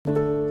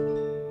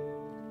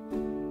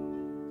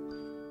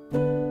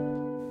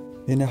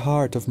In the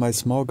heart of my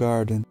small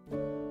garden,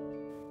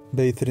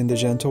 bathed in the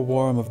gentle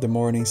warmth of the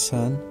morning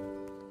sun,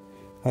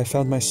 I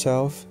found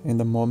myself in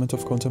the moment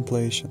of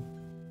contemplation.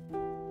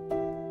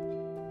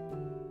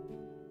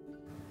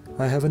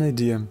 I have an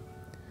idea.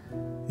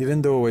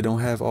 Even though I don't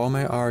have all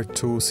my art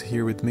tools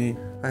here with me,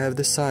 I have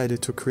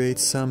decided to create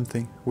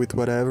something with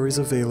whatever is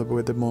available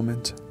at the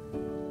moment.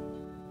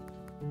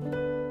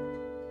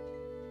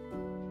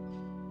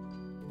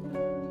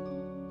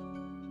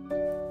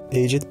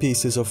 Aged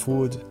pieces of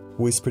wood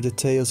whisper the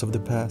tales of the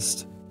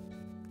past.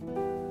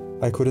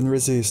 I couldn't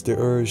resist the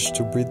urge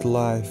to breathe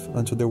life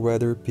onto the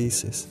weathered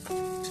pieces.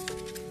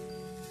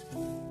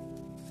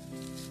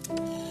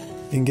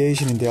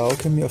 Engaging in the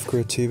alchemy of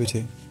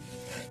creativity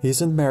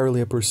isn't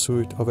merely a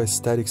pursuit of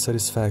aesthetic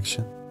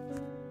satisfaction.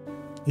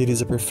 It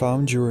is a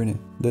profound journey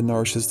that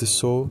nourishes the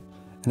soul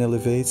and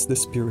elevates the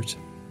spirit.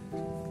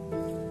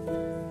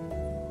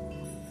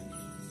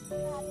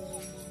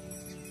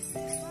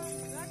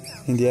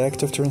 In the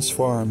act of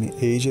transforming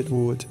aged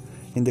wood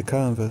in the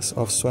canvas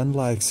of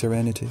swan-like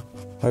serenity,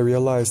 I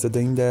realized that the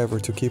endeavor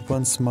to keep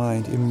one's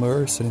mind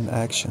immersed in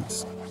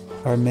actions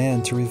are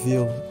meant to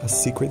reveal a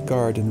secret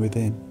garden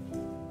within.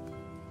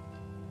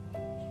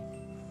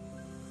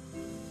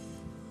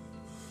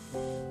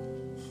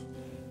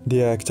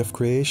 The act of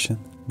creation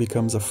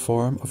becomes a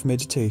form of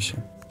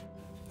meditation,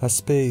 a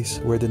space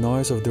where the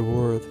noise of the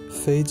world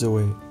fades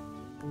away,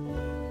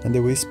 and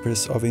the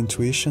whispers of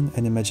intuition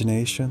and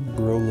imagination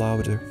grow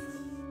louder.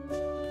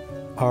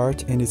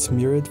 Art in its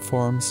myriad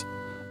forms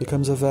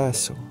becomes a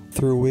vessel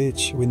through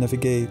which we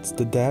navigate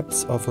the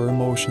depths of our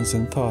emotions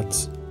and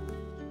thoughts.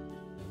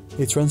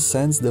 It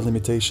transcends the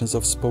limitations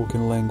of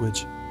spoken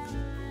language,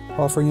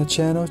 offering a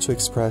channel to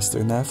express the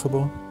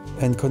ineffable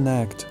and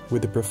connect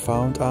with the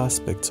profound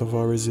aspects of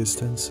our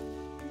existence.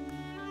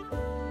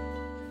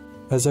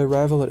 As I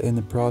reveled in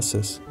the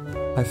process,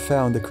 I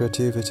found that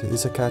creativity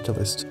is a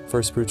catalyst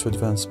for spiritual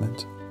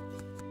advancement.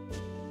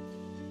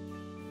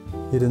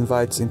 It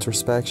invites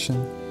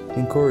introspection,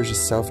 encourages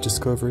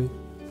self-discovery,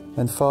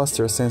 and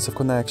fosters a sense of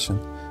connection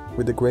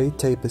with the great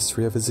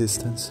tapestry of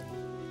existence.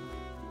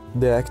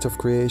 The act of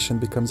creation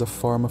becomes a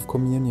form of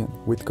communion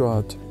with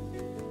God,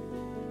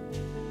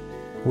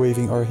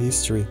 weaving our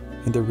history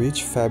in the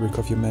rich fabric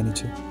of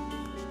humanity.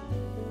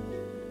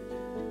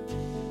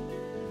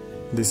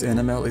 This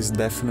enamel is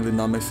definitely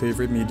not my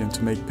favorite medium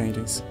to make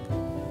paintings,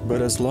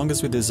 but as long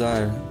as we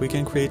desire, we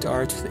can create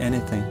art with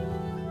anything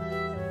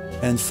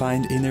and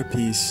find inner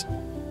peace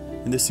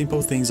in the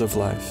simple things of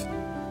life.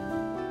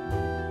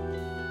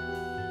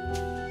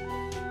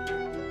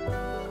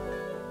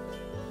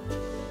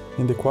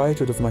 In the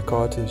quietude of my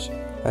cottage,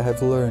 I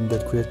have learned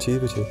that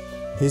creativity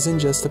isn't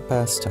just a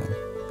pastime.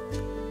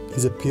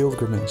 It's a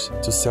pilgrimage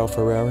to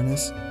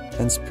self-awareness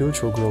and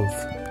spiritual growth.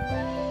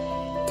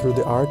 Through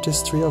the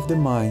artistry of the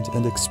mind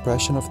and the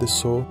expression of the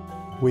soul,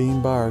 we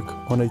embark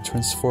on a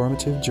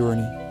transformative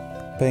journey,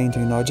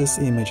 painting not just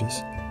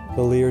images,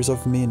 but layers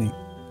of meaning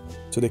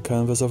to the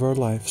canvas of our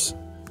lives.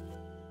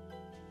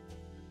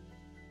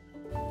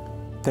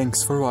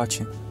 Thanks for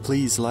watching.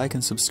 Please like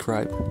and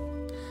subscribe,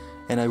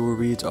 and I will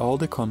read all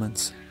the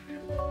comments.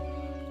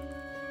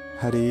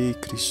 Hare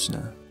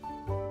Krishna.